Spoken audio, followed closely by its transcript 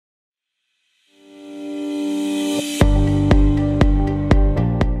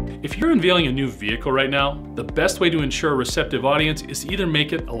unveiling a new vehicle right now, the best way to ensure a receptive audience is to either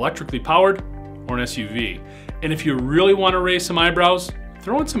make it electrically powered or an SUV. And if you really want to raise some eyebrows,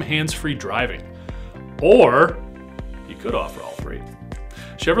 throw in some hands-free driving. Or you could offer all three.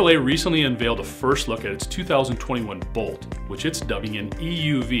 Chevrolet recently unveiled a first look at its 2021 Bolt, which it's dubbing an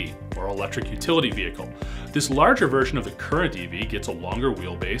EUV, or electric utility vehicle. This larger version of the current EV gets a longer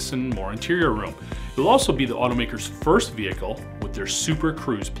wheelbase and more interior room. It will also be the automaker's first vehicle with their Super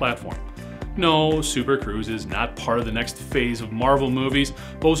Cruise platform. No, Super Cruise is not part of the next phase of Marvel movies,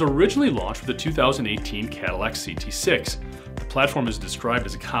 but was originally launched with the 2018 Cadillac CT6. The platform is described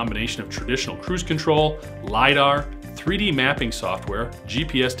as a combination of traditional cruise control, LiDAR, 3D mapping software,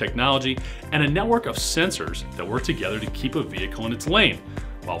 GPS technology, and a network of sensors that work together to keep a vehicle in its lane,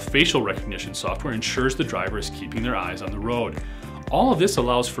 while facial recognition software ensures the driver is keeping their eyes on the road. All of this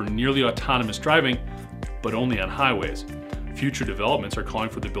allows for nearly autonomous driving, but only on highways. Future developments are calling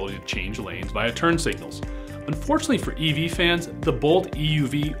for the ability to change lanes via turn signals. Unfortunately for EV fans, the Bolt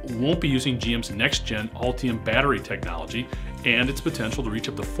EUV won't be using GM's next-gen Ultium battery technology and its potential to reach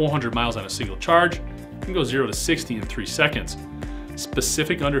up to 400 miles on a single charge and go 0 to 60 in 3 seconds.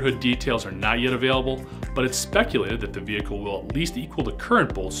 Specific underhood details are not yet available, but it's speculated that the vehicle will at least equal the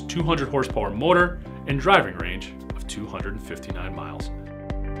current Bolt's 200 horsepower motor and driving range of 259 miles.